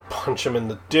punch him in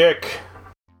the dick.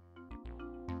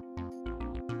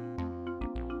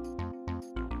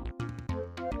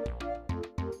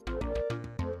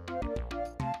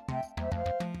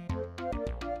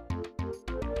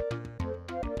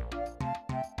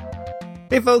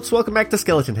 Hey folks, welcome back to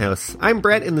Skeleton House. I'm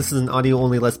Brett, and this is an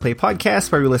audio-only Let's Play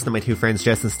podcast where we listen to my two friends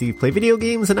Jess and Steve play video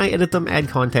games, and I edit them, add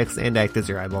context, and act as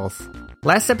your eyeballs.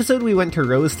 Last episode we went to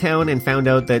Rosetown and found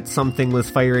out that something was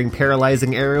firing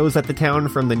paralyzing arrows at the town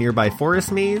from the nearby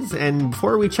forest maze, and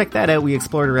before we checked that out we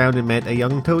explored around and met a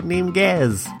young toad named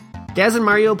Gaz. Gaz and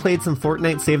Mario played some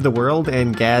Fortnite Save the World,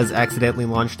 and Gaz accidentally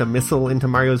launched a missile into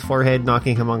Mario's forehead,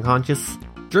 knocking him unconscious.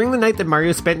 During the night that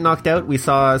Mario spent knocked out, we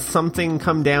saw something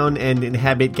come down and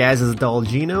inhabit Gaz's doll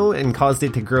Gino, and caused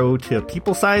it to grow to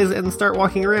people size and start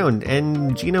walking around,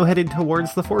 and Gino headed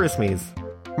towards the forest maze.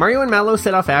 Mario and Mallow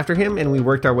set off after him, and we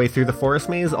worked our way through the forest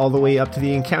maze all the way up to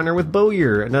the encounter with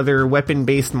Bowyer, another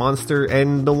weapon-based monster,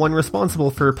 and the one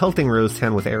responsible for pelting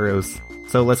Rosetown with arrows.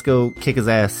 So let's go kick his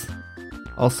ass.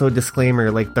 Also,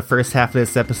 disclaimer, the first half of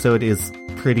this episode is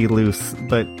pretty loose,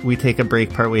 but we take a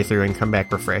break partway through and come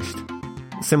back refreshed.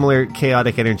 Similar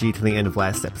chaotic energy to the end of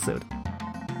last episode.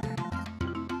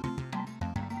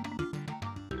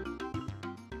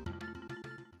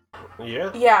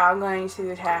 Yeah? Yeah, I'm going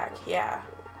to attack, yeah.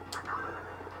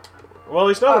 Well,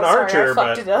 he's not an archer, I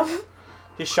fucked it up.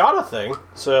 He shot a thing,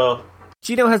 so...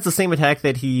 Gino has the same attack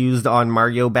that he used on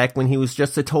Mario back when he was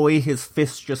just a toy. His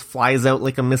fist just flies out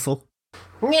like a missile.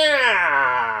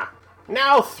 Yeah!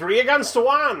 Now 3 against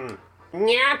 1!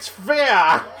 Not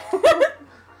fair!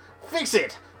 Fix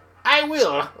it! I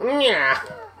will! Yeah!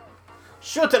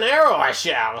 Shoot an arrow, I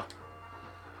shall!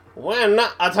 When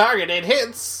a targeted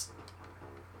hits,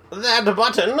 that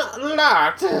button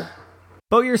locked!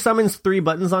 Bowyer summons 3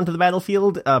 buttons onto the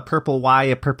battlefield, a purple Y,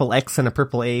 a purple X, and a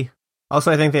purple A.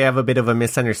 Also, I think they have a bit of a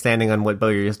misunderstanding on what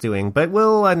Bowyer is doing, but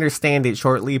we'll understand it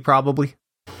shortly, probably.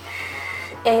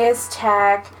 A is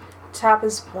attack, top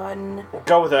is button.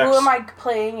 Go with X. Who am I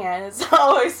playing as?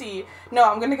 Oh, I see. No,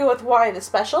 I'm gonna go with Y, the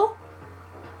special.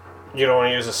 You don't want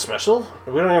to use a special?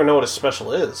 We don't even know what a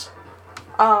special is.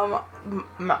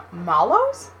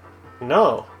 Mallow's?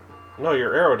 No. No,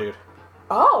 you're Arrow Dude.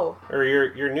 Oh. Or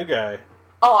you're new guy.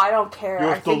 Oh, I don't care.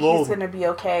 You're I think Stallone. he's gonna be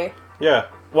okay. Yeah,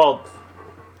 well...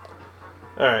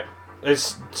 Alright.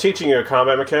 It's teaching you a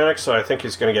combat mechanic, so I think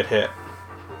he's gonna get hit.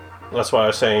 That's why I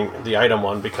was saying the item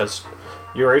one, because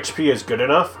your HP is good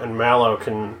enough, and Mallow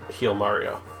can heal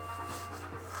Mario.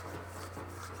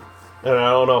 And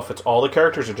I don't know if it's all the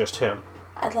characters or just him.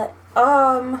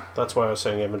 That's why I was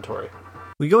saying inventory.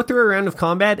 We go through a round of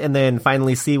combat and then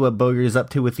finally see what Bowyer's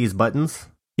up to with these buttons.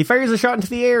 He fires a shot into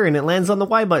the air and it lands on the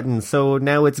Y button, so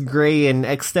now it's gray and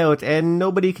X'd out and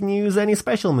nobody can use any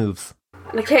special moves.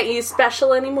 And I can't use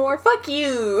special anymore. Fuck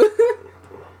you!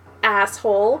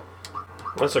 Asshole.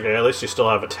 That's okay, at least you still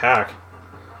have attack.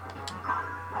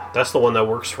 That's the one that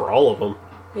works for all of them.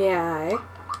 Yeah.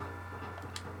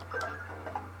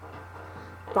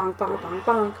 Bonk, bonk, bonk,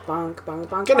 bonk, bonk, bonk,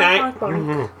 bonk. Good night.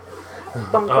 Bonk,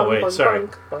 Oh, wait, sorry.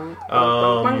 Bonk,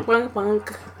 bonk, bonk,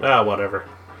 bonk. Ah, whatever.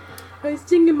 I was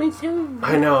singing my song.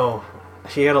 I know.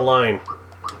 He had a line.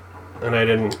 And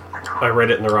I read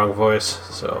it in the wrong voice,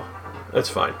 so it's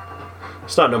fine.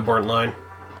 It's not an important line.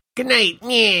 Good night,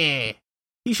 yeah.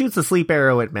 He shoots a sleep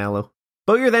arrow at Mallow.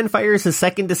 Bowyer then fires his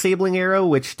second disabling arrow,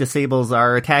 which disables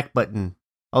our attack button.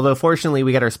 Although fortunately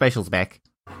we got our specials back.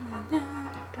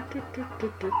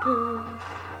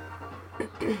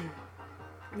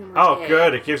 Oh,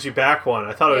 good. It gives you back one.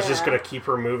 I thought it was just going to keep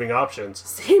removing options.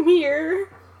 Same here.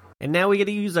 And now we get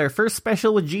to use our first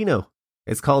special with Gino.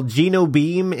 It's called Gino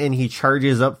Beam, and he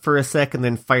charges up for a sec and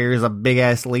then fires a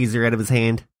big-ass laser out of his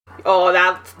hand. Oh,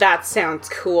 that sounds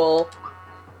cool.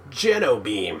 Geno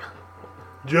Beam.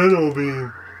 Geno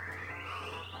Beam.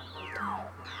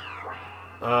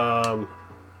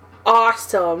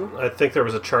 Awesome. I think there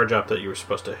was a charge up that you were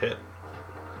supposed to hit.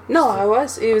 No, I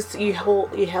was. It was you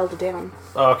held it down.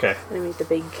 Oh, okay. And I made the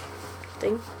big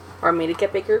thing, or I made it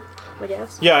get bigger, I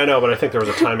guess. Yeah, I know, but I think there was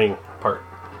a timing part.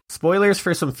 Spoilers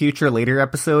for some future later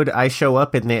episode, I show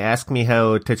up and they ask me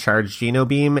how to charge Geno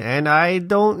Beam, and I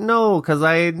don't know, because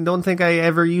I don't think I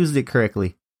ever used it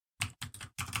correctly.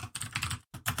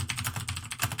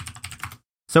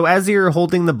 So as you're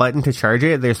holding the button to charge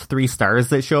it, there's 3 stars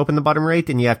that show up in the bottom right,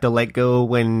 and you have to let go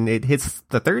when it hits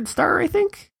the 3rd star, I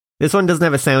think? This one doesn't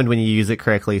have a sound when you use it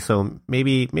correctly, so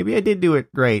maybe I did do it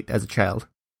right as a child.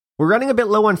 We're running a bit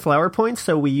low on flower points,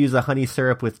 so we use a honey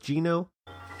syrup with Geno.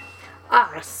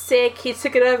 Ah, sick. He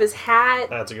took it out of his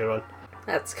hat. That's a good one.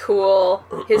 That's cool.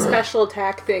 His special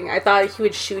attack thing. I thought he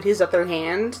would shoot his other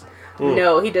hand.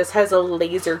 No, he just has a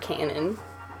laser cannon.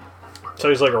 So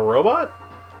he's like a robot,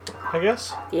 I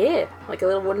guess? Yeah, like a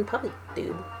little wooden puppet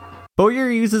dude.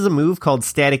 Bowyer uses a move called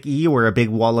Static E, where a big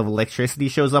wall of electricity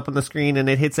shows up on the screen and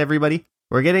it hits everybody.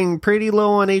 We're getting pretty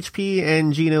low on HP,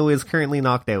 and Gino is currently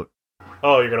knocked out.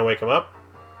 Oh, you're gonna wake him up?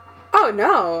 Oh,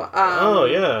 no. Oh,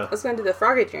 yeah. I was going to do the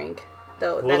froggy drink,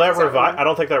 though. Will that revive? I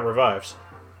don't think that revives.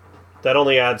 That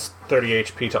only adds 30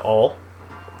 HP to all.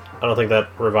 I don't think that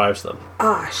revives them.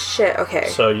 Ah, shit, okay.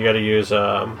 So you gotta use,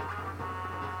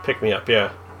 Pick Me Up,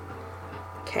 yeah.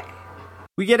 Okay.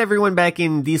 We get everyone back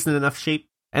in decent enough shape,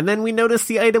 and then we notice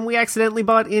the item we accidentally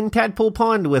bought in Tadpole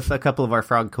Pond with a couple of our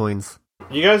frog coins.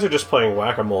 You guys are just playing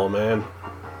whack-a-mole, man.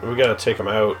 We gotta take them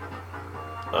out.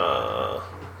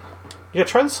 Yeah,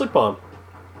 try the sleep bomb.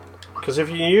 Because if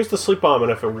you use the sleep bomb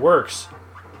and if it works,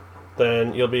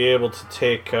 then you'll be able to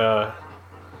take,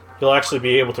 you'll actually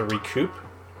be able to recoup.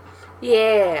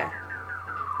 Yeah.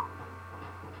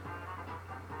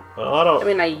 Well, I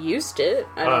mean, I used it.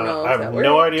 I don't know if I that have worked.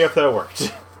 no idea if that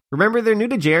worked. Remember, they're new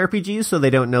to JRPGs, so they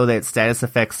don't know that status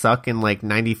effects suck in like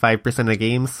 95% of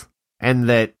games, and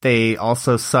that they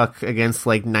also suck against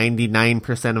like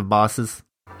 99% of bosses.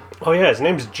 Oh yeah, his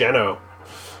name's Geno.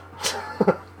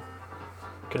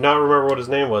 Could not remember what his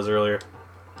name was earlier.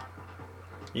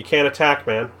 You can't attack,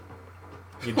 man.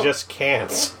 You just can't.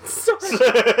 Sorry.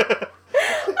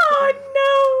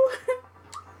 Oh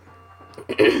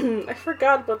no! I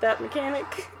forgot about that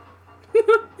mechanic.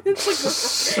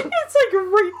 it's like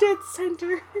right dead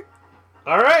center.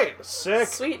 Alright, sick.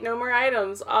 Sweet, no more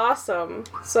items. Awesome.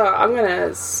 So I'm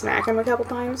gonna smack him a couple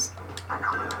times.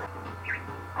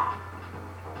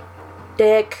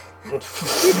 Dick.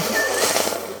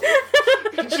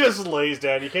 He just lays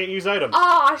down. You can't use items.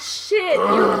 Aw, shit,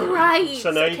 you're right.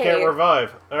 So now you can't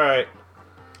revive. Alright.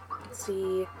 Let's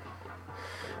see.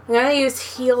 I'm gonna use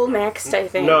heal next, I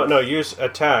think. No, use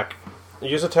attack.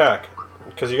 Use attack.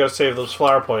 Because you gotta save those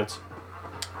flower points.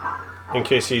 In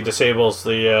case he disables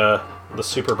the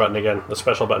super button again. The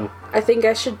special button. I think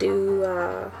I should do,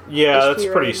 yeah, HP that's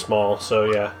pretty rating. small, so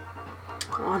yeah.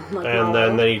 On, like, And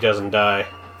then he doesn't die.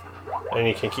 And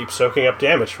he can keep soaking up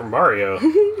damage from Mario.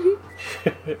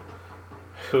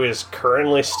 Who is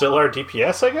currently still our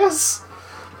DPS, I guess?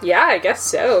 Yeah, I guess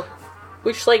so.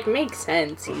 Which, like, makes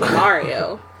sense. He's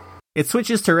Mario. It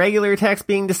switches to regular attacks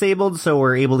being disabled, so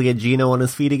we're able to get Gino on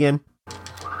his feet again.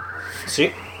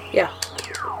 See? Yeah.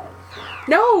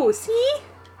 No, see?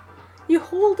 You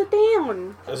hold it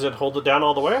down. Does it hold it down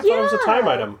all the way? I thought it was a time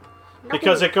Yeah. item.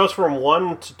 Because it goes from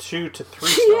 1 to 2 to 3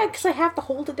 stars. Yeah, because I have to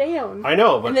hold it down. I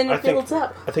know, but And then it I think, builds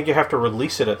up. I think you have to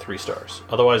release it at 3 stars.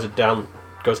 Otherwise it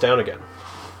goes down again.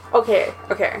 Okay.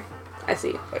 I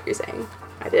see what you're saying.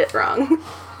 I did it wrong.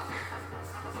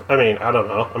 I mean, I don't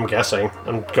know. I'm guessing.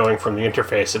 I'm going from the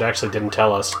interface. It actually didn't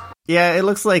tell us. Yeah, it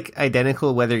looks like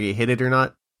identical whether you hit it or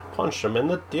not. Punch him in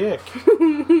the dick.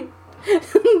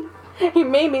 He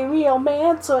made me real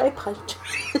mad, so I punched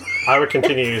him. I would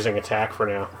continue using attack for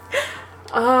now.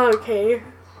 Oh, okay.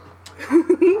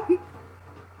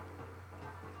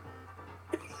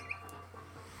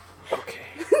 Okay.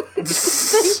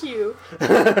 Thank you.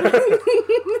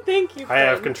 Thank you, I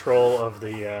have friend. control of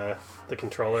the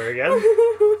controller again.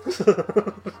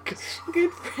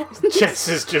 Good friend. Jess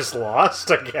is just lost,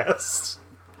 I guess.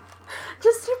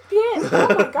 Just a bit.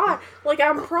 Oh my god. Like,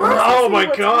 I'm processing Oh my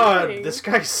what's god, happening. this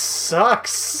guy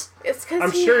sucks. It's because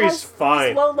I'm sure he's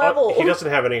fine. low level. Oh, he doesn't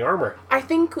have any armor. I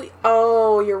think we...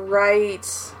 Oh, you're right.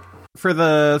 For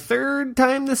the third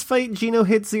time this fight, Gino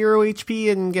hits 0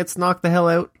 HP and gets knocked the hell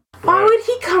out. Why would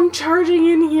he come charging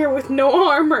in here with no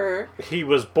armor? He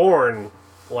was born,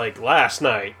 like, last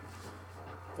night.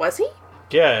 Was he?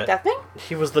 Yeah, That thing?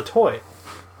 he was the toy.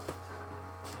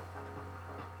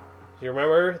 You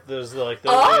remember? There's like the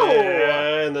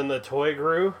and then the toy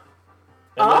grew,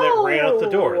 and then it ran out the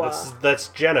door. That's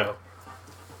Geno,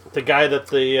 the guy that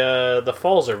the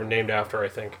falls are named after, I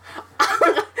think.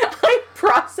 I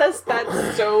processed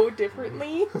that so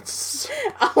differently.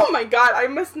 Oh my god, I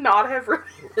must not have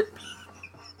remembered.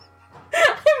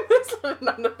 I must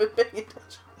not have been paying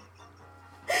attention.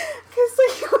 Because,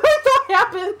 like, what I thought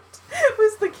happened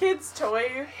was the kid's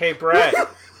toy. Hey, Brett,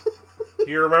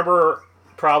 you remember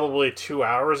probably 2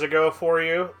 hours ago for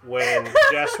you when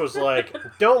Jess was like,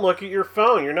 "Don't look at your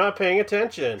phone, you're not paying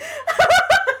attention."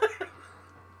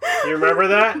 You remember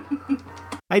that?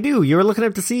 I do. You were looking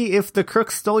up to see if the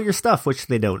crooks stole your stuff, which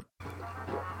they don't.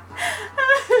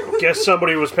 Guess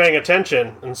somebody was paying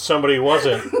attention and somebody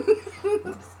wasn't.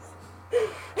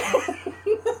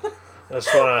 That's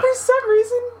why. For some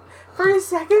reason, for a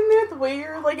second there, the way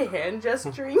you're, like, hand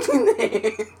gesturing in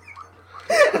there,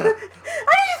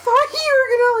 I thought you were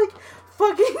gonna, like,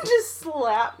 fucking just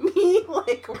slap me,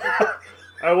 like,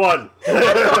 I won.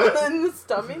 In the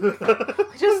stomach.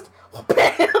 Just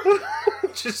bam.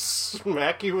 Just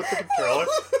smack you with the controller.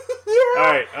 Yeah.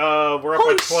 Alright, we're up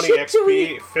Holy at 20 shit, XP, do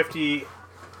we- 50,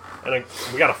 and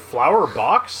we got a flower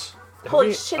box?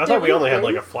 Holy shit, I did thought we only had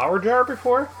win? like a flower jar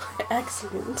before?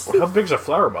 Excellent. How big's a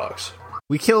flower box?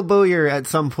 We kill Bowyer at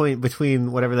some point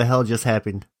between whatever the hell just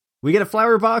happened. We get a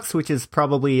flower box, which is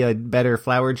probably a better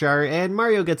flower jar, and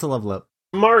Mario gets a level up.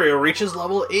 Mario reaches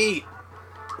level 8.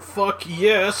 Fuck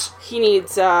yes. He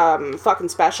needs fucking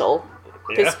special.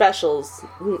 Yeah. His special's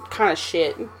kind of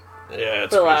shit Yeah,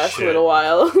 it's for the pretty last shit. little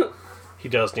while. He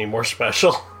does need more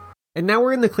special. And now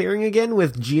we're in the clearing again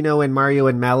with Gino and Mario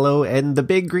and Mallow and the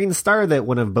big green star that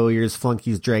one of Bowyer's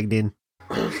flunkies dragged in.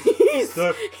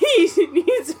 He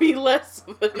needs to be less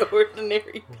of an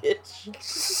ordinary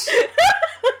bitch.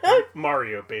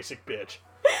 Mario, basic bitch.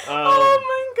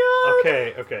 Oh my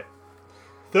god. Okay.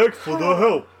 Thanks for the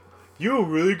help. You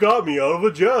really got me out of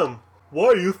a jam. Why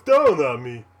are you staring at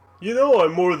me? You know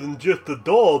I'm more than just a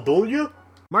doll, don't you?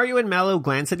 Mario and Mallow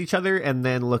glance at each other and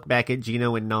then look back at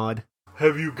Gino and nod.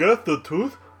 Have you guessed the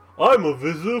truth? I'm a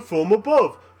visitor from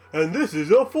above, and this is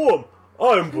a form.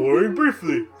 I'm boring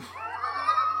briefly.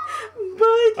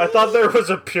 But I thought there was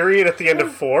a period at the end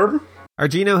of form. Our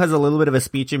Gino has a little bit of a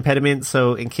speech impediment,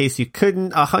 so in case you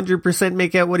couldn't 100%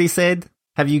 make out what he said,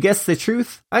 have you guessed the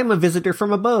truth? I'm a visitor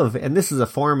from above, and this is a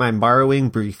form I'm borrowing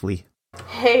briefly.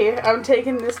 hey, I'm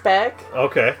taking this back.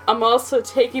 Okay. I'm also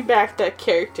taking back that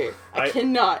character. I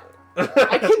cannot.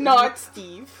 I cannot,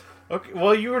 Steve. Okay.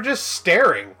 Well, you were just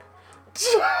staring.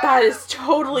 That is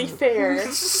totally fair.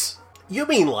 You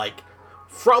mean like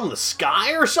from the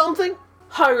sky or something?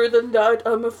 Higher than that,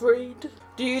 I'm afraid.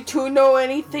 Do you two know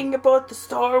anything about the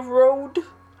Star Road?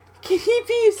 Can he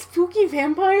be a spooky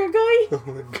vampire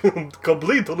guy?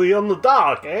 Completely in the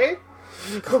dark, eh?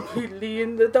 Completely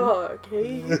in the dark,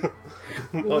 eh?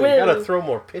 Well, you gotta throw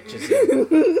more pitches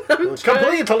in.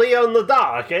 Completely in the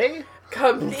dark, eh?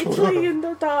 Completely in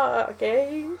the dark,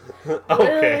 eh? Okay.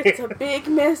 Well, it's a big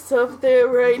mess up there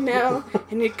right now,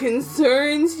 and it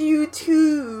concerns you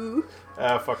too.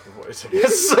 Fuck the voice, I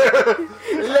guess.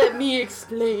 Let me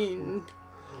explain.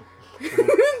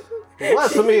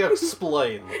 Let me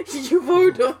explain. You've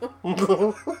heard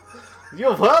of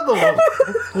You've heard of him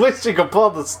wishing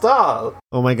upon the star.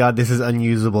 Oh my god, this is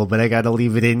unusable, but I gotta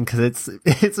leave it in because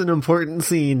it's an important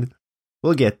scene.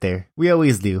 We'll get there. We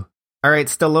always do. Alright,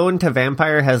 Stallone to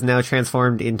Vampire has now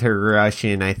transformed into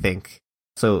Russian, I think.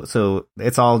 So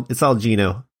it's all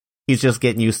Gino. He's just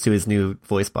getting used to his new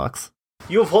voice box.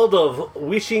 You've heard of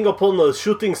wishing upon the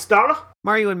shooting star?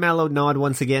 Mario and Mallow nod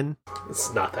once again.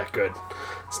 It's not that good.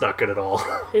 It's not good at all.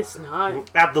 It's not.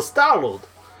 At the Star Road,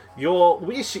 your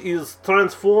wish is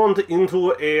transformed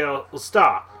into a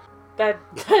star. That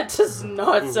does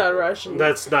not sound Russian.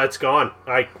 That's not, it's gone.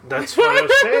 That's what I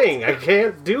was saying. I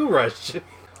can't do Russian.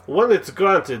 When it's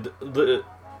granted, it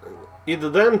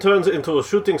then turns into a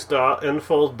shooting star and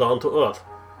falls down to Earth.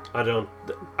 I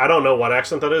don't know what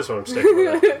accent that is, so I'm sticking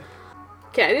with it.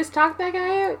 Can I just talk that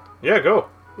guy out? Yeah, go.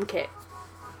 Okay.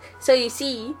 So you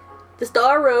see, the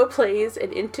Star Road plays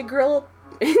an integral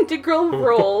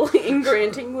role in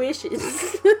granting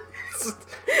wishes.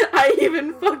 I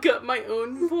even fuck up my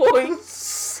own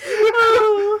voice.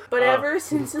 But ever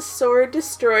since the sword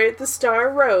destroyed the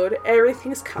Star Road,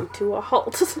 everything's come to a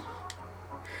halt.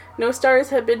 No stars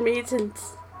have been made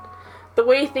since. The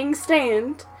way things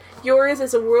stand, yours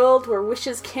is a world where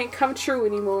wishes can't come true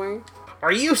anymore.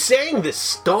 Are you saying this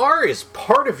star is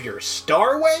part of your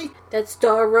starway? That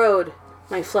Star Road,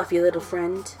 my fluffy little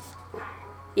friend.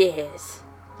 Yes.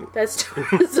 That star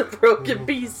is a broken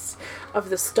piece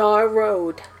of the Star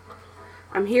Road.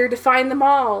 I'm here to find them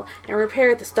all and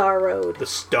repair the Star Road. The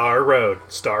Star Road.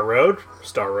 Star Road?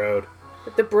 Star Road.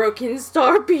 The broken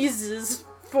star pieces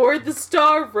for the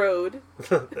Star Road.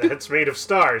 That's made of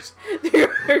stars.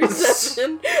 There are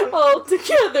 7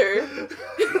 altogether.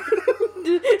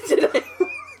 Did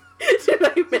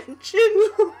I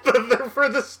mention? They're for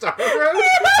the Star Road?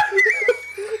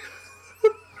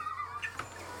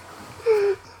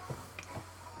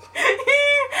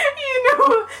 You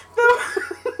know,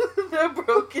 the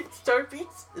broken star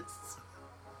pieces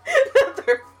that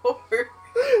they're for.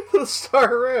 The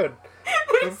Star Road.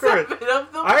 Of course. 7 of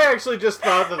them. I actually just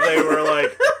thought that they were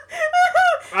like...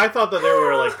 I thought that they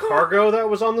were like cargo that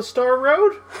was on the Star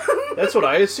Road. That's what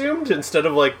I assumed, instead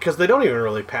of like... Because they don't even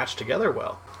really patch together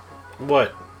well.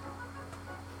 What?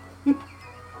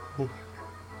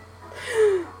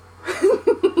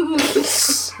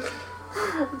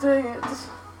 Dang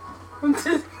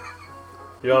it.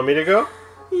 You want me to go?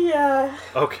 Yeah.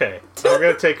 Okay. I'm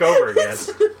gonna take over again.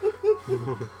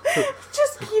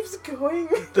 Just keeps going.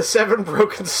 The 7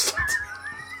 broken stars.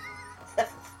 I'm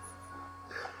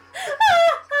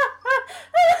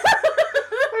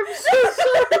so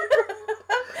sorry.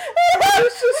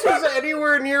 This was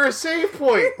anywhere near a save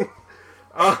point. Hey,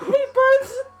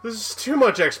 Buds. This is too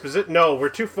much exposition. No, we're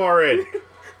too far in.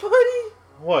 Buddy.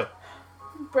 What?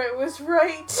 Brett was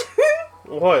right.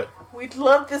 What? We'd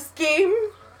love this game.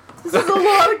 This is a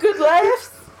lot of good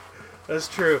laughs. That's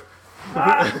true.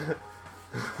 The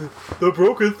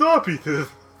broken thought pieces.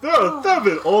 There are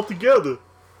 7 altogether.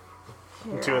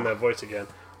 I'm doing that voice again.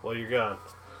 Well, you're gone.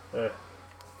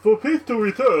 For peace to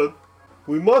return,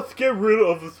 we must get rid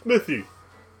of the smithy.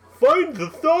 Find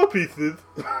the star pieces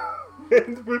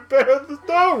and repair the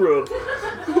star room.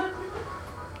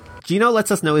 Gino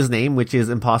lets us know his name, which is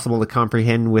impossible to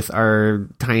comprehend with our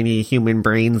tiny human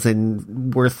brains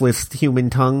and worthless human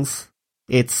tongues.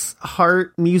 It's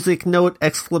heart, music note,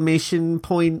 exclamation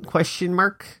point, question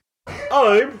mark.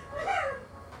 I'm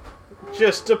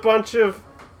just a bunch of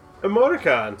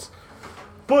emoticons.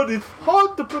 But it's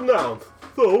hard to pronounce,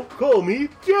 so call me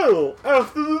General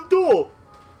after the door.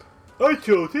 I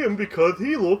chose him because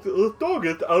he looked the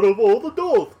strongest out of all the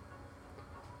dolls.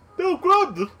 Now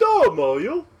grab the star,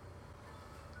 Mario.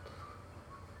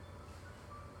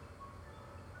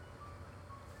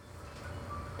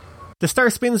 The star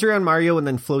spins around Mario and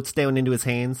then floats down into his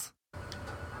hands.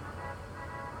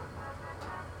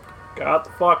 Got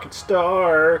the fucking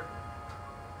star.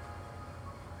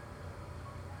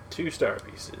 2 star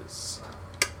pieces.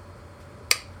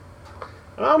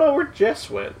 I don't know where Jess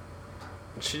went.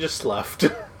 She just left.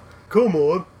 Come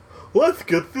on, let's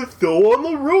get this show on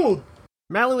the road.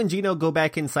 Mallow and Gino go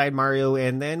back inside Mario,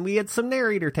 and then we get some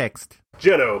narrator text.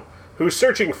 Geno, who's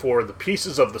searching for the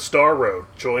pieces of the Star Road,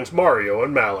 joins Mario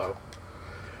and Mallow.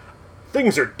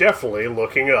 Things are definitely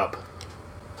looking up.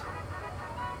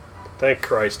 Thank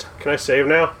Christ. Can I save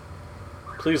now?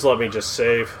 Please let me just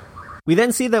save. We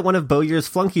then see that one of Bowyer's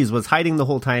flunkies was hiding the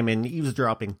whole time and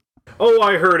eavesdropping. Oh,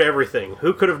 I heard everything.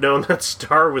 Who could have known that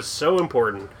star was so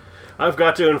important? I've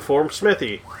got to inform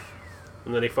Smithy.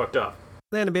 And then he fucked up.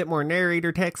 Then a bit more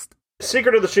narrator text.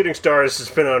 Secret of the Shooting Stars has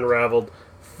been unraveled.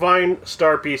 Find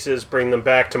star pieces, bring them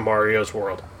back to Mario's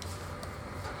world.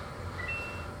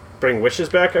 Bring wishes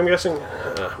back, I'm guessing?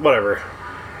 Whatever.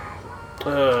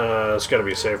 There's gotta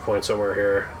be a save point somewhere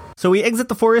here. So we exit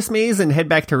the forest maze and head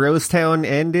back to Rosetown,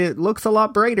 and it looks a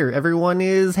lot brighter. Everyone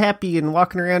is happy and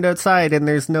walking around outside, and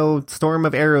there's no storm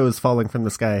of arrows falling from the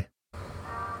sky.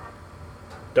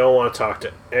 Don't want to talk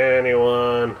to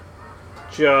anyone.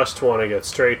 Just want to get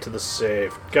straight to the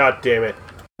save. God damn it.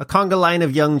 A conga line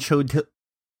of young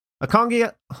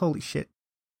holy shit.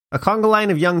 A conga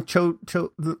line of young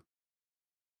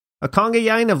a conga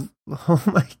line of, oh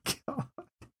my god.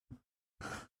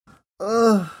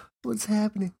 Ugh, what's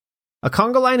happening? A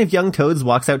conga line of young toads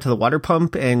walks out to the water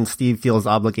pump, and Steve feels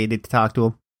obligated to talk to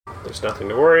him. There's nothing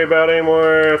to worry about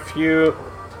anymore. A few.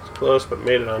 It's close, but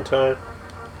made it on time.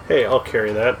 Hey, I'll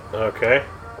carry that. Okay.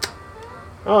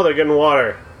 Oh, they're getting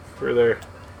water for their...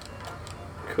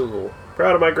 Cool.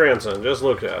 Proud of my grandson. Just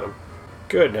looked at him.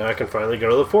 Good, now I can finally go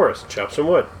to the forest and chop some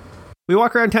wood. We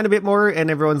walk around town a bit more,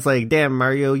 and everyone's like, damn,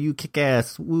 Mario, you kick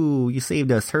ass. Woo, you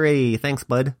saved us. Hooray, thanks,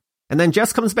 bud. And then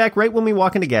Jess comes back right when we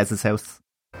walk into Gaz's house.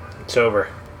 It's over.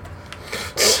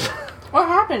 What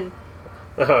happened?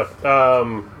 I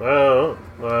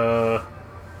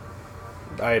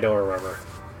don't remember.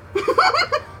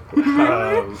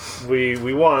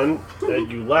 We won,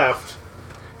 you left,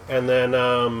 and then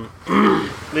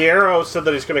the arrow said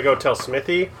that he's going to go tell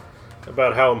Smithy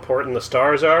about how important the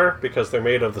stars are because they're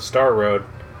made of the Star Road,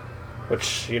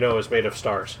 which you know is made of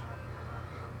stars.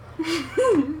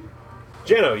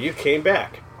 Geno, you came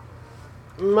back.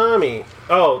 Mommy.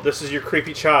 Oh, this is your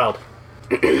creepy child.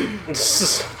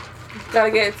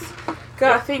 Gotta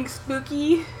think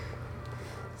spooky.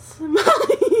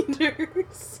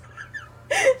 Spiders.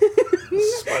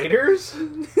 Spiders?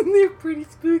 They're pretty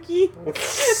spooky.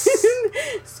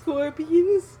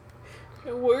 Scorpions.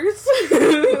 Worse.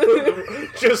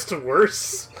 Just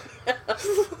worse?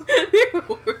 They're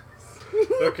worse.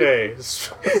 Okay.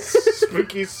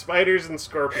 Spooky spiders and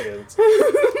scorpions.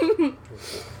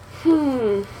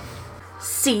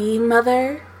 See,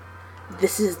 Mother?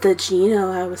 This is the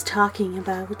Geno I was talking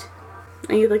about.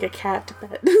 I need like a cat to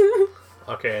pet.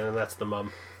 Okay, and then that's the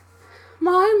mum.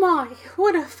 My,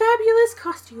 what a fabulous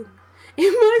costume.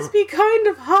 It must be kind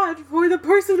of hot for the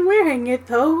person wearing it,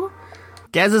 though.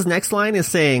 Gaz's next line is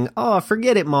saying, oh,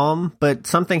 forget it, Mom, but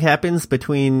something happens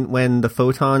between when the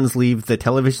photons leave the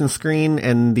television screen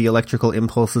and the electrical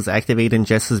impulses activate in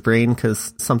Jess's brain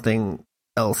because something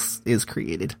else is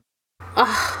created.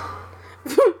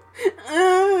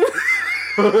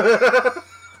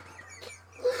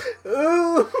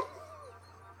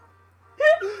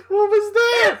 What was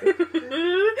that?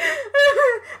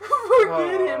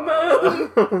 Forget it,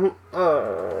 Mom.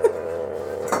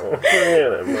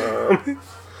 Forget it, Mom.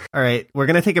 Alright, we're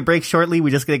gonna take a break shortly.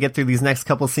 We just gotta get through these next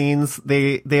couple scenes.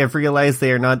 They have realized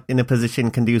they are not in a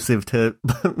position conducive to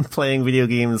playing video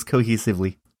games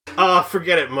cohesively.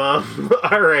 Forget it, Mom.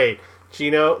 Alright,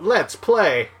 Gino, let's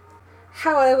play.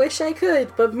 How I wish I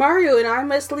could, but Mario and I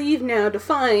must leave now to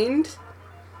find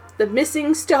the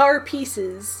missing star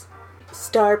pieces.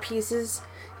 Star pieces?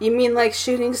 You mean like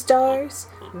shooting stars?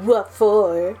 What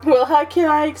for? Well, how can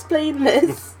I explain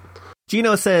this?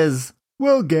 Gino says,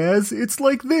 "Well, Gaz, it's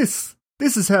like this.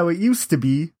 This is how it used to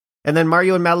be." And then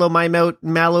Mario and Mallow mime out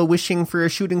Mallow wishing for a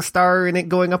shooting star and it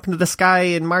going up into the sky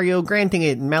and Mario granting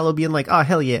it and Mallow being like, "Oh,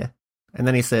 hell yeah." And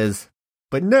then he says,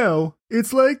 "But now,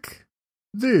 it's like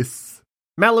this."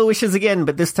 Mallow wishes again,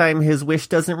 but this time his wish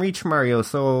doesn't reach Mario,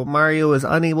 so Mario is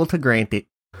unable to grant it.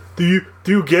 Do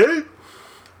you get it?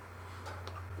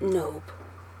 Nope.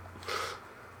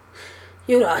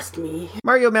 You lost me.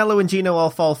 Mario, Mallow, and Gino all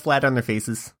fall flat on their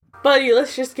faces. Buddy,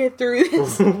 let's just get through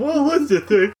this. Well, let's just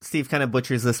say. Steve kind of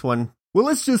butchers this one. "Well,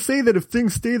 let's just say that if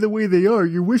things stay the way they are,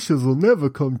 your wishes will never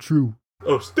come true."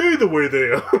 Oh, stay the way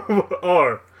they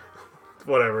are.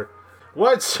 Whatever.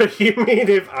 What? So you mean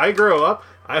if I grow up,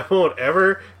 I won't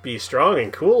ever be strong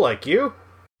and cool like you?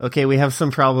 Okay, we have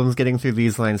some problems getting through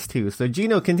these lines too. So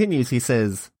Gino continues, he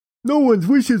says, "No one's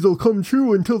wishes will come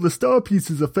true until the star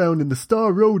pieces are found and the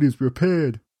Star Road is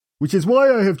repaired. Which is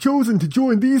why I have chosen to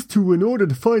join these two in order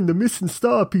to find the missing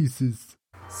star pieces."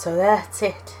 So that's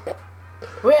it.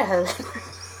 Well,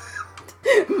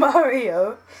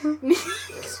 Mario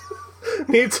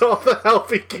Needs all the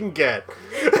help he can get.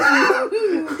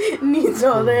 needs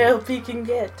all the help he can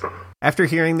get. After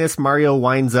hearing this, Mario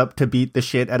winds up to beat the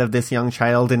shit out of this young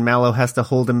child and Mallow has to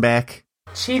hold him back.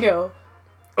 Cheeto,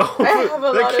 Oh, I have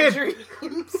a the lot kid, of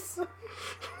dreams.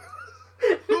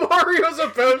 Mario's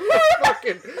about to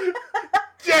fucking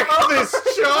deck this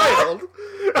child.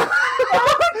 Oh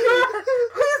my god!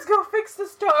 Please go fix the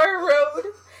Star Road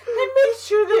and make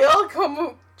sure they all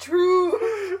come true.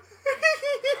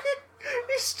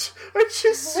 I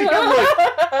just see him like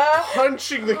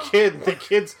punching the kid, and the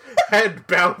kid's head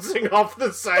bouncing off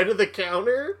the side of the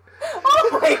counter.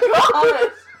 Oh my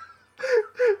god!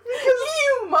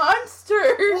 You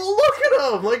monster! Well, look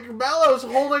at him! Like, Mallow's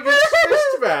holding his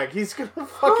fist back. He's gonna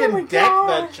fucking deck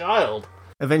that child.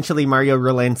 Eventually, Mario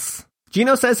relents.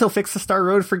 Gino says he'll fix the Star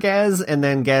Road for Gaz, and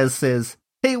then Gaz says,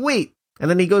 "Hey, wait!" And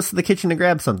then he goes to the kitchen to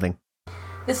grab something.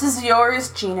 This is yours,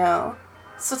 Gino.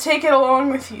 So take it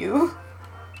along with you.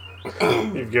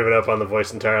 You've given up on the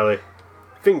voice entirely.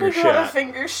 Finger I got shot. a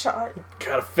finger shot.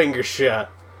 Got a finger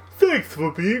shot. Thanks for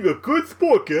being a good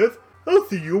sport, Gaz. I'll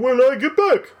see you when I get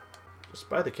back. Just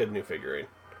buy the kid a new figurine.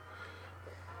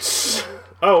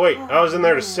 Oh wait, I was in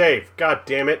there to save. God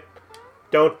damn it.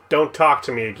 Don't talk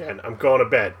to me again. I'm going to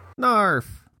bed.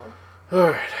 Narf.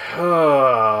 Alright.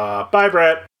 Bye,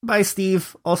 Brett. Bye,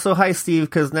 Steve. Also, hi, Steve,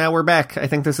 because now we're back. I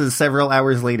think this is several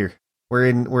hours later. We're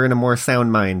in a more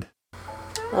sound mind.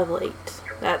 Of late.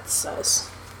 That's us.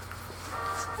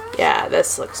 Yeah,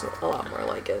 this looks a lot more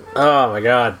like it. Oh my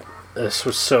god. This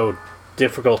was so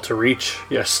difficult to reach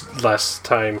last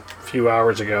time, a few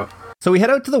hours ago. So we head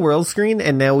out to the world screen,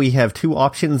 and now we have two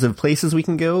options of places we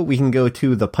can go. We can go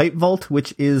to the Pipe Vault,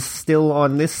 which is still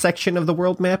on this section of the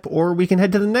world map, or we can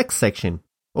head to the next section,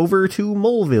 over to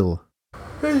Moleville.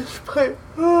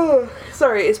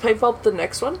 Sorry, is Pipe Vault the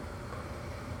next one?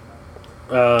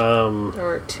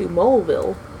 Or to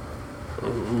Moleville?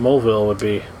 Moleville would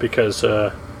be, because,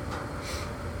 Alright,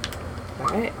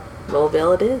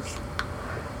 Moleville it is.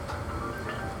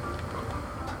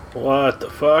 What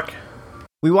the fuck?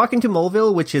 We walk into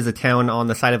Moleville, which is a town on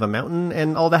the side of a mountain,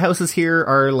 and all the houses here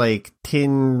are like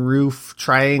tin roof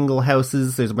triangle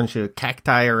houses. There's a bunch of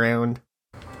cacti around.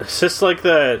 It's just like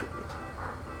that.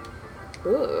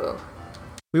 Ooh.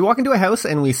 We walk into a house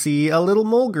and we see a little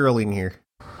mole girl in here.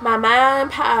 My mom and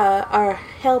pa are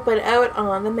helping out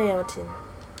on the mountain.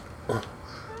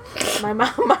 My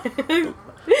mom...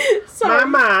 Sorry. My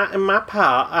ma and my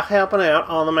pa are helping out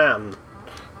on the mountain.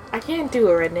 I can't do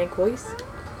a redneck voice.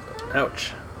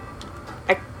 Ouch.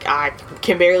 I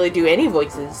can barely do any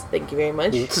voices. Thank you very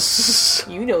much.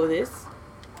 You know this.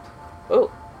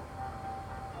 Oh.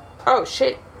 Oh,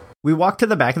 shit. We walk to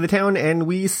the back of the town and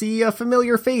we see a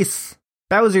familiar face.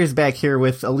 Bowser's back here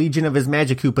with a legion of his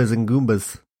Magikoopas and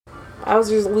Goombas.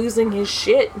 Bowser's losing his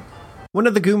shit. One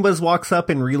of the Goombas walks up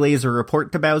and relays a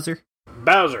report to Bowser.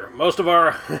 Bowser, most of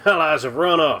our allies have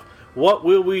run off. What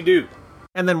will we do?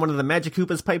 And then one of the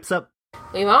Magikoopas pipes up.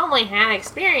 We've only had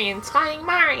experience fighting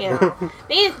Mario.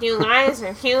 These new guys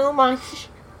are too much.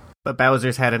 But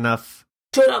Bowser's had enough.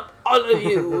 Shut up, all of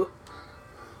you.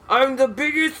 I'm the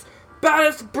biggest,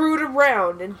 baddest brute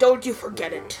around, and don't you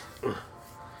forget it.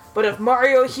 But if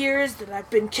Mario hears that I've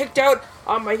been kicked out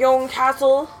on my own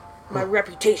castle, my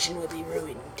reputation will be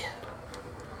ruined.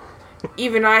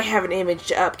 Even I have an image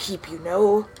to upkeep, you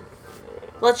know.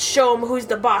 Let's show him who's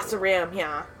the boss around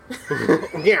here.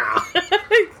 Yeah.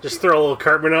 Just throw a little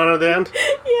Cartman on at the end?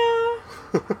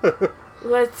 Yeah.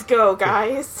 Let's go,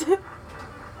 guys.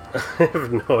 I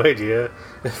have no idea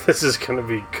if this is going to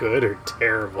be good or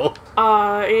terrible.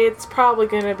 It's probably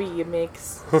gonna be a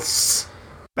mix.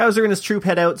 Bowser and his troop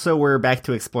head out, so we're back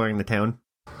to exploring the town.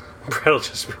 Brett will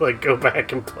just be like, go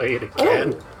back and play it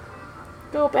again. Oh.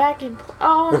 Go back and...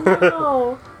 Oh,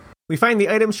 no. We find the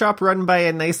item shop run by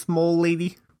a nice mole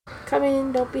lady. Come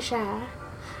in, don't be shy.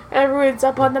 Everyone's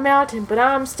up on the mountain, but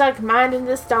I'm stuck minding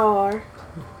the store.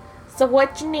 So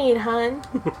what you need, hun?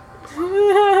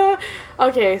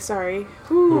 Okay, sorry.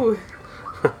 Whew.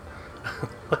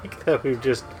 Like that we've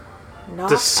just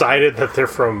decided that they're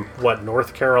from, what,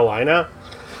 North Carolina?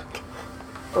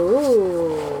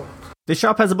 Ooh. The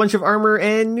shop has a bunch of armor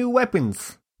and new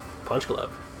weapons. Punch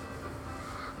glove.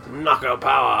 Knockout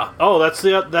power. Oh, that's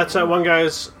that one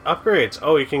guy's upgrades.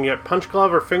 Oh, you can get punch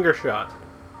glove or finger shot.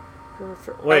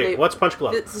 Wait, what's punch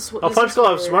glove? Punch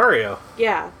glove's Mario.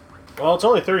 Yeah. Well, it's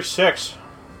only 36.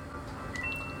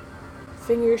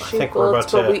 Finger shoot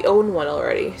bullets, but we own one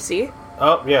already. See?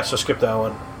 Oh, yeah, so skip that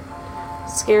one.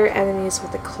 Scare enemies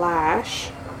with a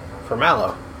clash. For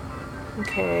Mallow.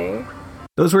 Okay.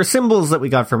 Those were symbols that we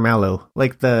got from Mallow.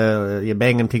 Like you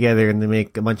bang them together and they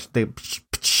make a bunch of...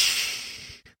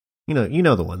 You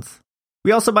know the ones.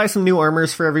 We also buy some new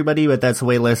armors for everybody, but that's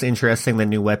way less interesting than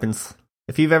new weapons.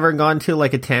 If you've ever gone to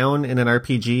like a town in an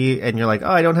RPG and you're like, oh,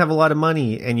 I don't have a lot of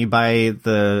money, and you buy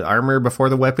the armor before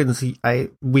the weapons,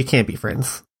 we can't be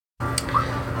friends.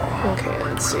 Okay,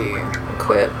 let's see.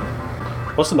 Equip.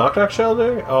 What's the knock-knock shell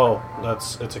do? Oh,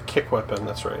 it's a kick weapon,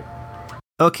 that's right.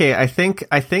 Okay, I think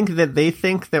that they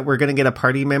think that we're gonna get a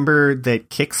party member that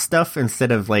kicks stuff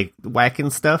instead of like whacking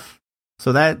stuff.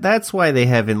 So that's why they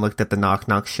haven't looked at the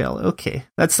knock-knock shell. Okay,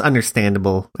 that's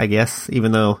understandable, I guess,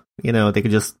 even though, they could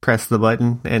just press the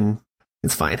button and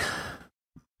it's fine.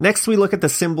 Next, we look at the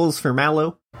symbols for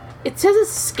Mallow. It says it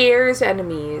scares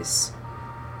enemies.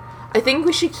 I think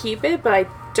we should keep it, but I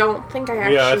don't think I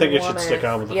actually I think it should stick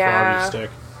on with the froggy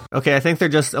stick. Okay, I think they're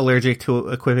just allergic to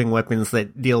equipping weapons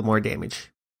that deal more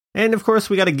damage. And of course,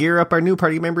 we gotta gear up our new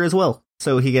party member as well.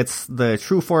 So he gets the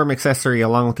True Form accessory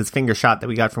along with his finger shot that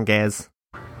we got from Gaz.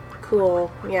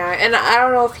 Cool, yeah. And I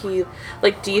don't know if he...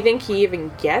 do you think he even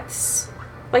gets,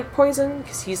 poison?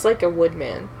 Because he's like a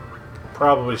woodman.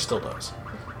 Probably still does.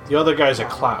 The other guy's a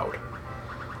cloud.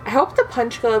 I hope the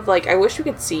punch glove, I wish we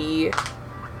could see...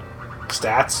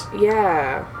 Stats?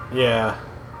 Yeah. Yeah.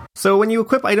 So when you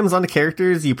equip items onto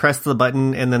characters, you press the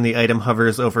button and then the item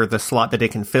hovers over the slot that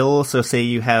it can fill. So say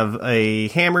you have a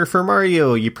hammer for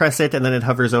Mario, you press it and then it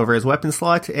hovers over his weapon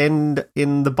slot. And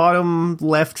in the bottom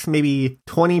left, maybe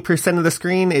 20% of the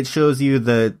screen, it shows you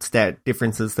the stat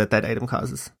differences that item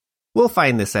causes. We'll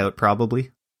find this out,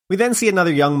 probably. We then see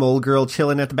another young mole girl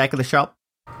chilling at the back of the shop.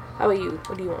 How about you?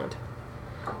 What do you want?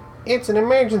 It's an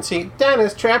emergency.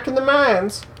 Dinah's trapped in the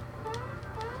mines.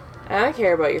 I don't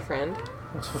care about your friend.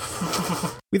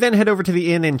 We then head over to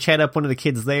the inn and chat up one of the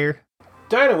kids there.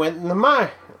 Dinah went in the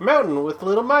mountain with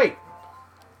little Mite.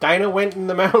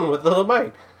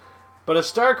 But a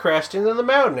star crashed into the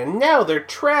mountain, and now they're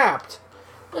trapped.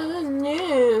 Oh,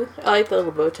 no. I like the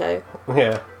little bow tie.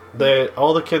 Yeah.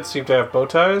 All the kids seem to have bow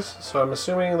ties, so I'm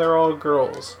assuming they're all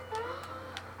girls.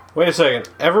 Wait a second.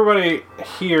 Everybody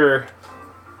here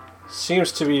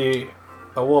seems to be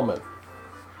a woman.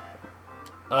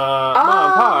 Mom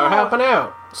and Pa are helping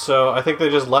out. So I think they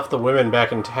just left the women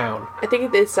back in town. I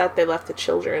think they said they left the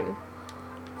children.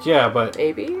 Yeah, but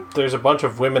maybe there's a bunch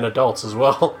of women adults as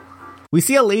well. We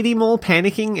see a lady mole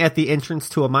panicking at the entrance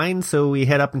to a mine, so we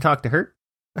head up and talk to her.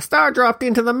 A star dropped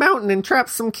into the mountain and trapped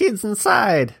some kids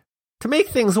inside. To make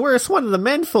things worse, one of the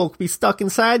menfolk be stuck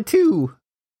inside too.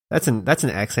 That's an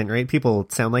accent, right? People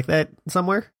sound like that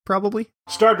somewhere, probably.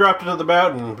 Star dropped into the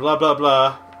mountain, blah blah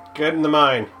blah. Get in the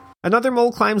mine. Another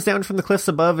mole climbs down from the cliffs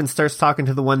above and starts talking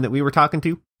to the one that we were talking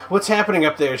to. What's happening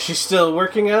up there? She's still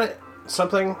working on it?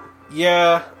 Something?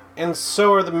 Yeah, and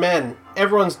so are the men.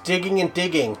 Everyone's digging and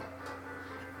digging.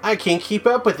 I can't keep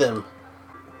up with them.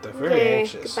 They're very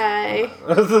anxious. Goodbye.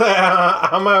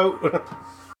 I'm out.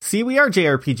 See, we are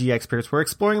JRPG experts. We're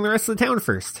exploring the rest of the town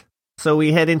first. So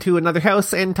we head into another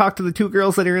house and talk to the two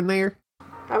girls that are in there.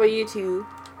 How about you two?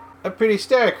 a pretty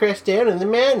star crashed down in the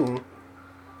mountain.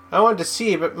 I wanted to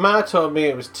see, but Ma told me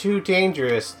it was too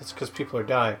dangerous. That's because people are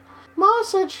dying. Ma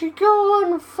said she'd go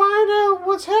and find out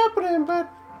what's happening,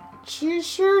 but she's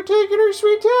sure taking her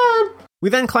sweet time. We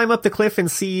then climb up the cliff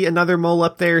and see another mole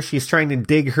up there. She's trying to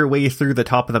dig her way through the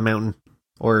top of the mountain.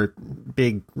 Or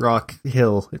big rock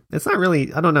hill. It's not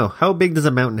really, I don't know. How big does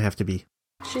a mountain have to be?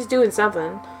 She's doing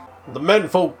something. The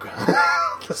menfolk.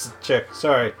 This is a chick,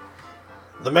 sorry.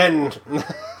 The men.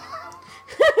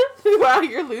 Wow,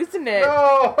 you're losing it.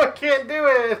 No, I can't do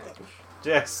it.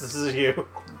 Jess, this is you.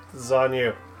 This is on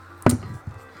you.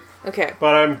 Okay.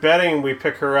 But I'm betting we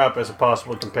pick her up as a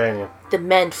possible companion. The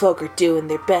menfolk are doing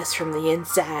their best from the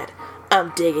inside.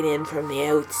 I'm digging in from the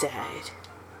outside.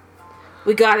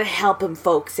 We gotta help them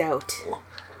folks out.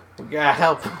 We gotta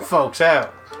help folks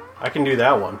out. I can do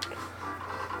that one.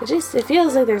 It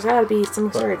feels like there's gotta be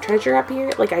some sort of treasure up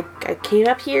here. Like, I came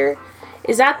up here.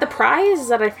 Is that the prize? Is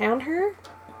that I found her?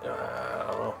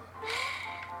 I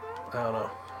don't know.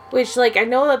 Which, like, I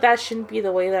know that shouldn't be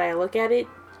the way that I look at it.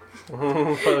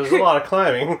 But there's a lot of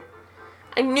climbing.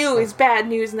 I knew it was bad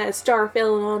news and that star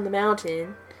fell on the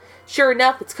mountain. Sure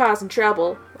enough, it's causing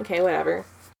trouble. Okay, whatever.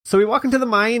 So we walk into the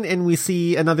mine and we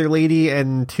see another lady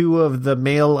and two of the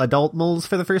male adult moles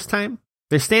for the first time.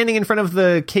 They're standing in front of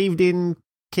the cave-in.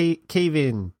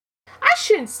 I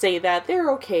shouldn't say that.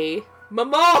 They're okay.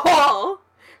 Mamole!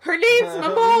 Her name's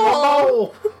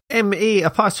Mamole!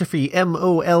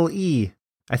 M-A-apostrophe-M-O-L-E.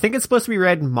 I think it's supposed to be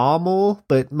read Mamole,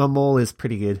 but Mamole is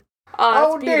pretty good.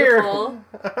 Oh, that's beautiful.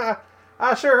 Dear.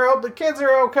 I sure hope the kids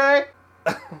are okay.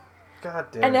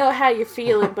 God damn. I know how you're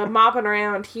feeling, but moping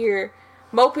around here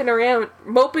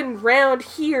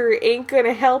ain't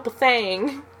gonna help a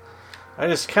thing. I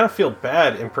just kind of feel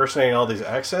bad impersonating all these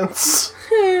accents.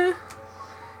 Is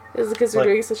it because we're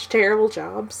doing such terrible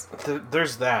jobs?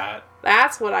 There's that.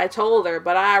 That's what I told her,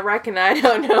 but I reckon I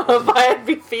don't know if I'd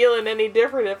be feeling any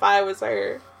different if I was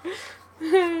her.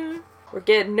 We're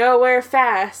getting nowhere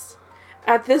fast.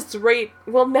 At this rate,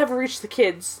 we'll never reach the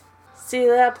kids. See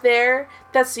that up there?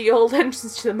 That's the old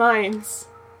entrance to the mines.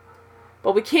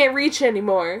 But we can't reach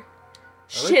anymore.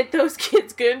 Shit, those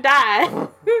kids gonna die.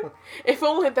 If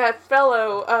only that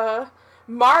fellow,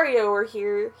 Mario were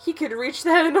here, he could reach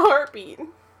that in a heartbeat.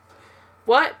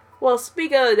 What? Well,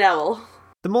 speak of the devil.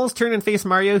 The moles turn and face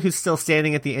Mario, who's still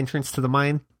standing at the entrance to the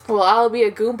mine. Well, I'll be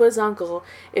a Goomba's uncle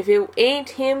if it ain't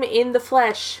him in the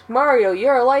flesh. Mario,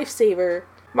 you're a lifesaver.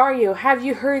 Mario, have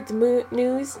you heard the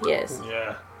news? Yes.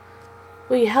 Yeah.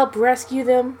 Will you help rescue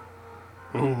them?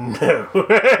 No.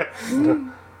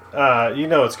 You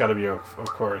know it's gotta be, of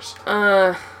course.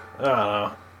 I don't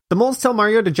know. The moles tell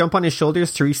Mario to jump on his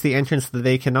shoulders to reach the entrance that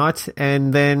they cannot,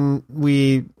 and then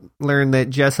we learn that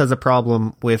Jess has a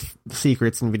problem with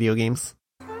secrets in video games.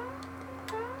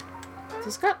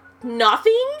 This got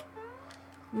nothing?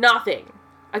 Nothing.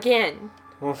 Again.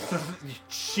 You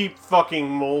cheap fucking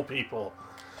mole people.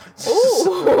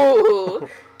 Ooh.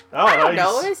 I don't nice.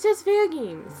 know, it's just video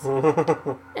games.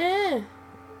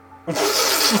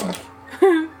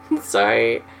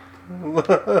 Sorry.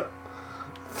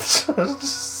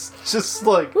 just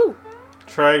like Ooh.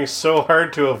 trying so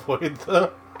hard to avoid them.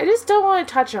 I just don't want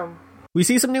to touch them. We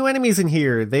see some new enemies in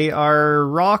here. They are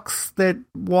rocks that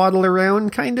waddle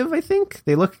around, kind of, I think.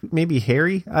 They look maybe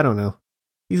hairy. I don't know.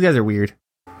 These guys are weird.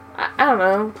 I don't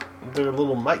know. They're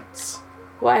little mites.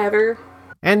 Whatever.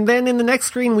 And then in the next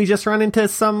screen, we just run into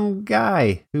some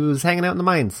guy who's hanging out in the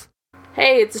mines.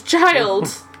 Hey, it's a child.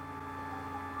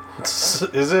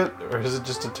 Is it? Or is it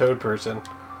just a toad person?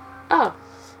 Oh.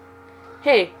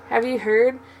 Hey, have you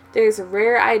heard? There's a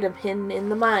rare item hidden in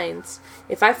the mines.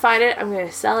 If I find it, I'm going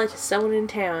to sell it to someone in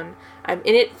town. I'm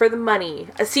in it for the money.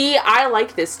 See, I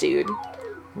like this dude.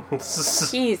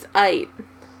 He's aight.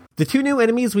 The two new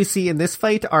enemies we see in this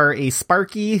fight are a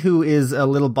Sparky, who is a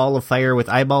little ball of fire with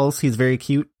eyeballs. He's very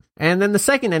cute. And then the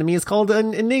second enemy is called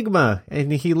an Enigma,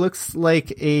 and he looks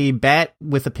like a bat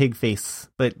with a pig face,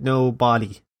 but no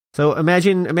body. So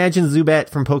imagine Zubat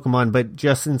from Pokemon, but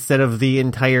just instead of the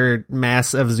entire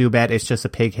mass of Zubat, it's just a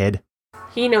pig head.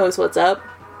 He knows what's up.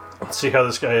 Let's see how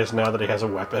this guy is now that he has a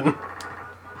weapon.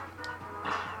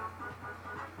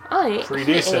 Oh, Pretty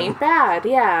he decent. ain't bad,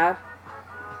 yeah.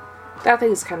 That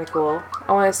thing's kind of cool.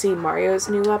 I want to see Mario's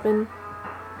new weapon.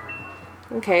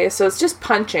 Okay, so it's just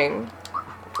punching.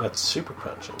 That's super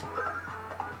punching.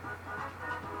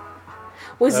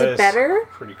 Was That it is better?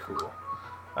 Pretty cool.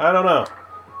 I don't know.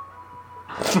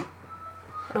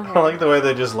 Okay. I like the way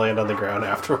they just land on the ground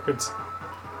afterwards.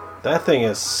 That thing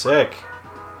is sick.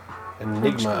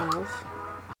 Enigma.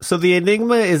 So the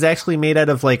Enigma is actually made out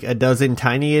of like a dozen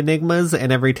tiny Enigmas,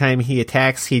 and every time he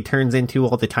attacks, he turns into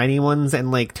all the tiny ones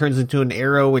and like turns into an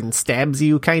arrow and stabs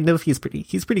you, kind of. He's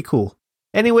pretty cool.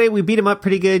 Anyway, we beat him up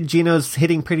pretty good. Gino's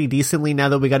hitting pretty decently now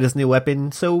that we got his new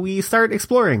weapon, so we start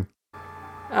exploring.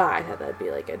 Oh, I thought that'd be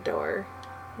like a door.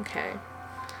 Okay.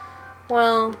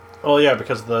 Well... Oh yeah,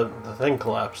 because the thing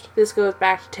collapsed. This goes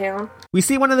back to town. We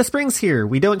see one of the springs here.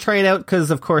 We don't try it out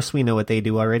because, of course, we know what they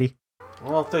do already.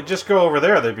 Well, if they just go over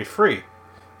there, they'd be free.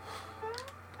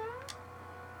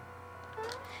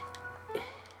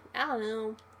 I don't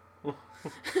know.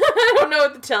 I don't know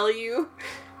what to tell you.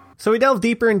 So we delve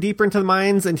deeper and deeper into the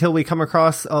mines until we come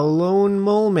across a lone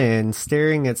mole man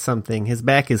staring at something. His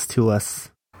back is to us.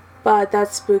 But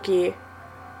that's spooky.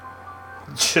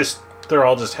 They're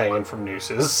all just hanging from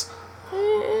nooses.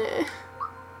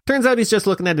 Turns out he's just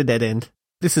looking at a dead end.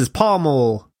 This is Paw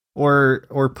Mole, or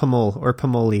Pamole, or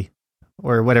Pamoli,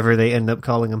 or whatever they end up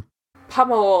calling him.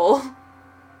 Pamole.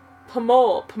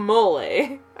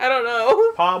 I don't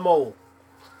know. Paw Mole.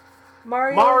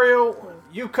 Mario,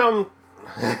 you come...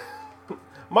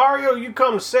 Mario, you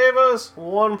come save us?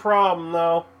 One problem,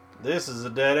 though. This is a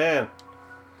dead end.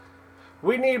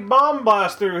 We need bomb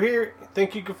blast through here.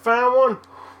 Think you can find one?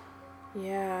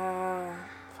 Yeah.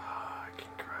 Fucking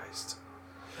Christ.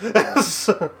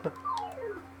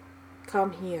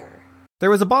 Come here. There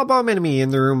was a Bob-Bomb enemy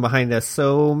in the room behind us,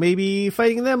 so maybe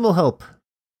fighting them will help.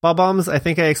 Bob-Bombs, I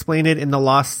think I explained it in the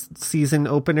Lost season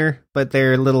opener, but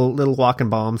they're little walking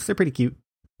bombs. They're pretty cute.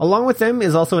 Along with them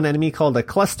is also an enemy called a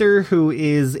cluster, who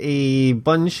is a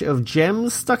bunch of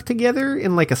gems stuck together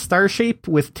in like a star shape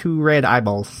with 2 red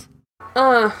eyeballs.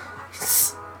 I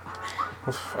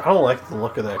don't like the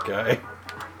look of that guy.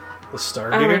 The star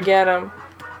dude. I'm gonna get him.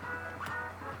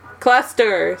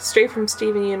 Cluster! Straight from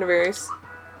Steven Universe.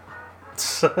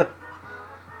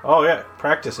 Oh yeah,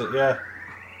 practice it, yeah.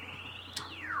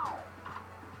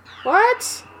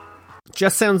 What?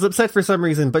 Jess sounds upset for some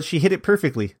reason, but she hit it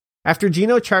perfectly. After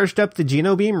Gino charged up the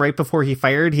Gino beam right before he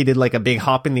fired, he did like a big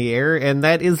hop in the air, and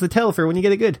that is the tell for when you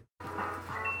get it good.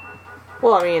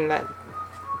 Well, I mean, that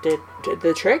did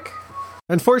the trick.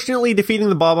 Unfortunately, defeating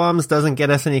the Bob-Bombs doesn't get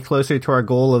us any closer to our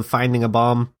goal of finding a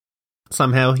bomb.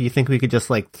 Somehow, you think we could just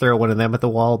like throw one of them at the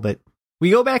wall, but... We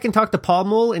go back and talk to Paw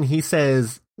Mole, and he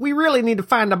says, "We really need to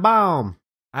find a bomb.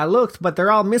 I looked, but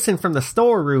they're all missing from the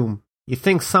storeroom. You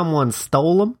think someone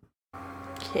stole them?"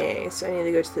 Okay, so I need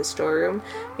to go to the storeroom.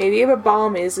 Maybe if a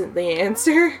bomb isn't the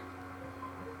answer.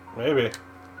 Maybe.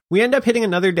 We end up hitting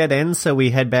another dead end, so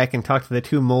we head back and talk to the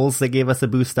 2 moles that gave us a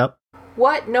boost up.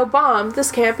 What? No bomb?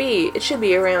 This can't be. It should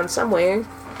be around somewhere.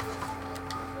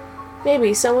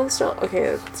 Maybe someone stole... Okay,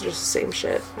 it's just the same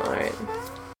shit. Alright.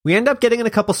 We end up getting in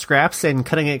a couple scraps and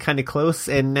cutting it kind of close,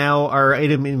 and now our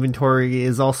item inventory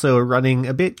is also running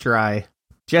a bit dry.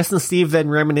 Jess and Steve then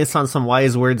reminisce on some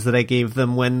wise words that I gave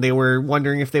them when they were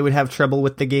wondering if they would have trouble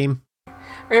with the game.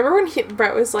 Remember when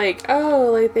Brett was like,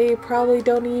 oh, like they probably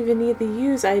don't even need to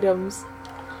use items.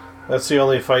 That's the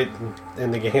only fight in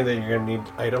the game that you're going to need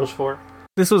items for?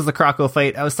 This was the Croco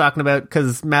fight I was talking about,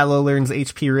 because Mallow learns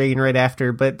HP Rain right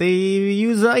after, but they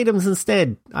use items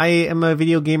instead. I am a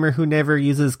video gamer who never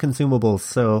uses consumables,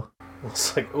 so...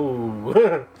 It's like,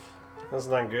 ooh, that's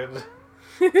not good.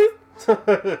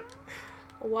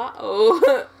 Wow.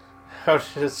 How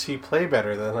does he play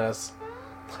better than us?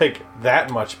 Like,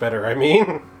 that much better, I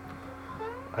mean.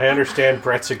 I understand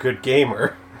Brett's a good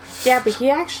gamer. Yeah, but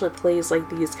he actually plays, like,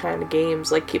 these kind of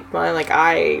games. Like, keep in mind, like,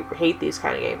 I hate these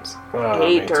kind of games. I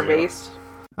hate turn-based.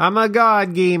 I'm a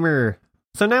god gamer.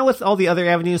 So now with all the other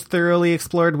avenues thoroughly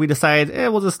explored, we decide,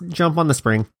 we'll just jump on the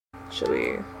spring. Should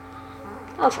we?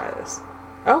 I'll try this.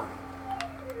 Oh.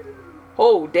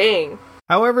 Oh, dang.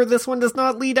 However, this one does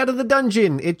not lead out of the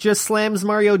dungeon. It just slams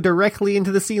Mario directly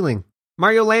into the ceiling.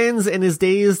 Mario lands and is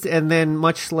dazed, and then,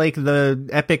 much like the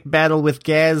epic battle with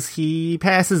Gaz, he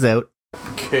passes out.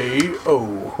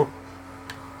 KO.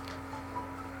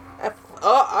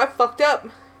 I fucked up.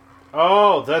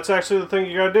 Oh, that's actually the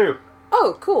thing you gotta do.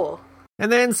 Oh, cool.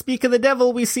 And then, speak of the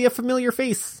devil, we see a familiar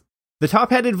face. The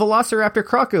top-headed Velociraptor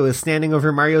Croco is standing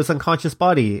over Mario's unconscious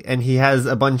body, and he has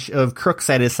a bunch of crooks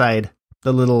at his side.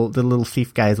 The little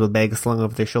thief guys with bags slung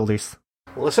over their shoulders.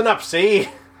 Listen up, see?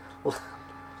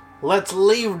 Let's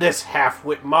leave this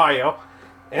half-wit Mario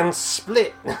and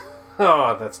split.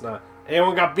 Oh, that's not...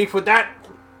 Anyone got beef with that?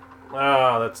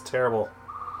 Oh, that's terrible.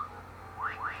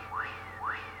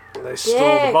 They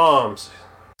stole the bombs.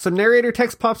 Some narrator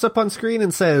text pops up on screen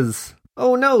and says,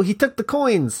 "Oh no, he took the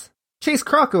coins! Chase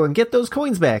Croco and get those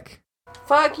coins back!"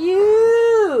 Fuck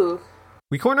you!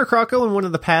 We corner Croco in one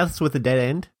of the paths with a dead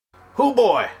end. Hoo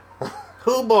boy!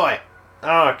 Hoo boy!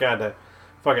 Oh, god.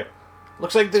 Fuck it.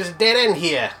 Looks like there's a dead end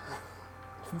here.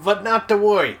 But not to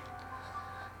worry.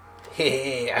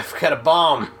 Hey, I've got a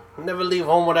bomb. Never leave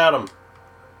home without him.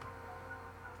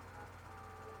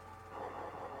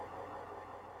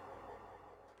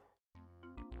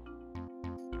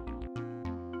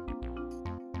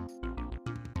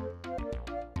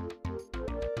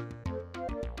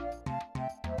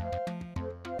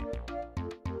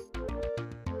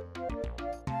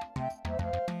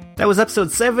 That was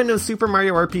episode 7 of Super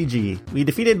Mario RPG. We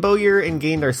defeated Bowyer and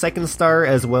gained our second star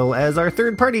as well as our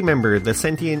third party member, the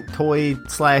sentient toy /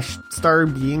 star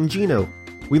being Geno.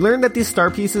 We learned that these star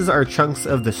pieces are chunks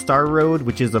of the Star Road,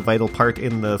 which is a vital part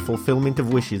in the fulfillment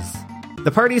of wishes.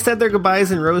 The party said their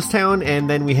goodbyes in Rosetown, and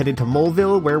then we headed to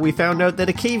Moleville, where we found out that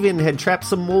a cave-in had trapped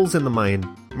some moles in the mine.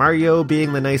 Mario,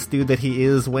 being the nice dude that he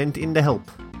is, went in to help.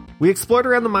 We explored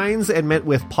around the mines and met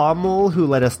with Paw Mole, who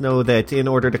let us know that in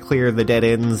order to clear the dead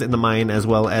ends in the mine as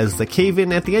well as the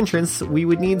cave-in at the entrance, we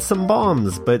would need some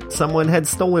bombs, but someone had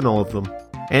stolen all of them.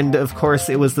 And of course,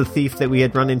 it was the thief that we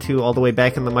had run into all the way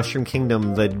back in the Mushroom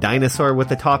Kingdom, the dinosaur with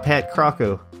the top hat,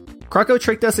 Croco. Croco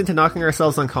tricked us into knocking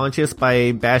ourselves unconscious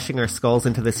by bashing our skulls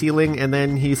into the ceiling, and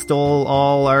then he stole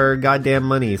all our goddamn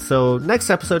money. So next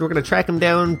episode, we're going to track him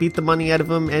down, beat the money out of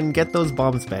him, and get those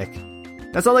bombs back.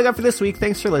 That's all I got for this week.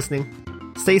 Thanks for listening.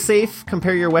 Stay safe,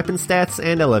 compare your weapon stats,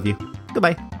 and I love you.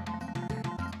 Goodbye.